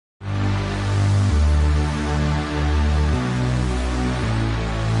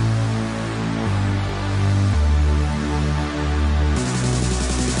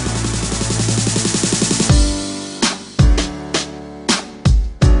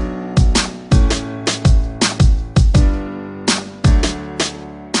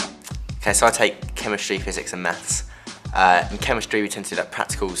Okay, so I take chemistry, physics and maths. In chemistry we tend to do like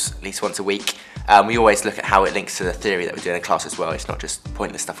practicals at least once a week. We always look at how it links to the theory that we're doing in class as well. It's not just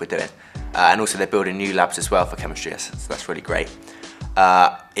pointless stuff we're doing. And also they're building new labs as well for chemistry, so that's really great.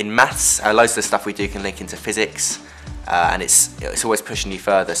 In maths, loads of the stuff we do can link into physics, and it's always pushing you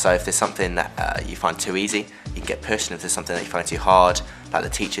further. So if there's something that you find too easy, you can get pushed, and if there's something that you find too hard, like the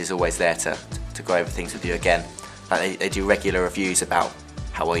teacher's always there to go over things with you again. Like they do regular reviews about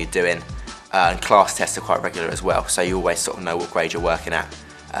how well you're doing, and class tests are quite regular as well, so you always sort of know what grade you're working at,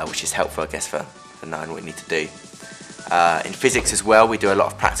 which is helpful, I guess, for knowing what you need to do. In physics as well, we do a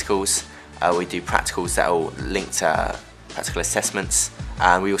lot of practicals. We do practicals that will link to practical assessments,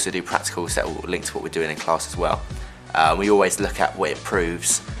 and we also do practicals that will link to what we're doing in class as well. We always look at what it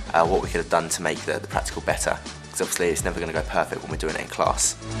proves, what we could have done to make the practical better, because obviously it's never going to go perfect when we're doing it in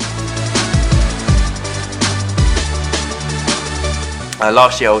class.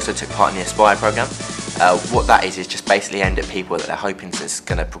 Last year I also took part in the Aspire programme. What that is just basically aimed at people that they're hoping is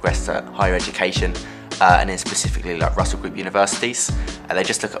going to progress to higher education, and then specifically like Russell Group universities. They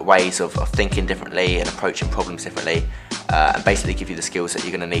just look at ways of thinking differently and approaching problems differently, and basically give you the skills that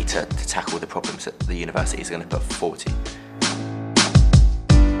you're going to need to tackle the problems that the university is going to put forward to you.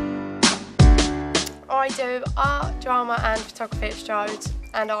 I do art, drama and photography at Strodes,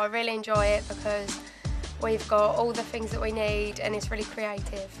 and I really enjoy it because we've got all the things that we need and it's really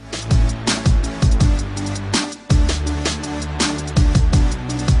creative.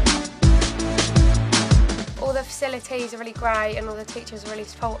 All the facilities are really great and all the teachers are really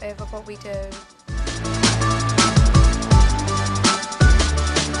supportive of what we do.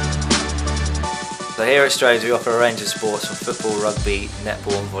 So here at Strodes we offer a range of sports from football, rugby,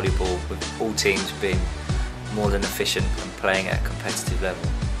 netball and volleyball, with all teams being more than efficient and playing at a competitive level.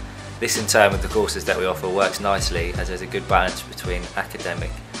 This in turn with the courses that we offer works nicely, as there's a good balance between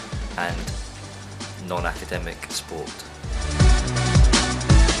academic and non-academic sport.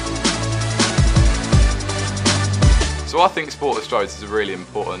 So I think sport at Strodes is a really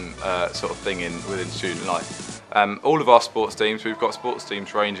important sort of thing within student life. All of our sports teams, we've got sports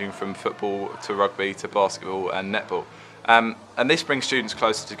teams ranging from football to rugby to basketball and netball. And this brings students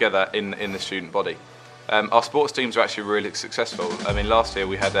closer together in the student body. Our sports teams are actually really successful. I mean, last year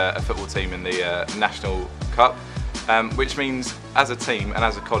we had a football team in the National Cup, which means as a team and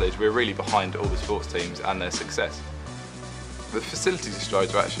as a college we're really behind all the sports teams and their success. The facilities at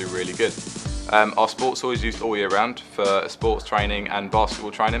Strodes are actually really good. Our sports hall is used all year round for sports training and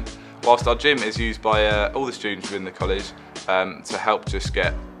basketball training, whilst our gym is used by all the students within the college to help just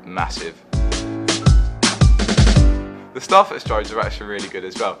get massive. The staff at Strodes are actually really good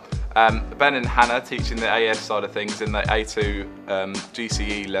as well. Ben and Hannah, teaching the AS side of things in the A2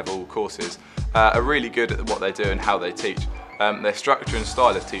 GCE level courses, are really good at what they do and how they teach. Their structure and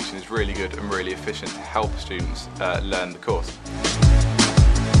style of teaching is really good and really efficient to help students learn the course.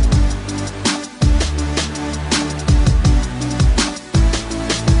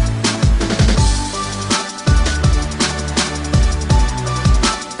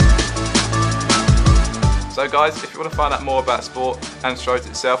 So guys, if you want to find out more about sport and Strodes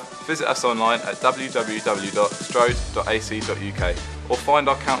itself, visit us online at www.strodes.ac.uk or find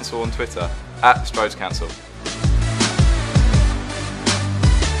our council on Twitter @Strodes Council.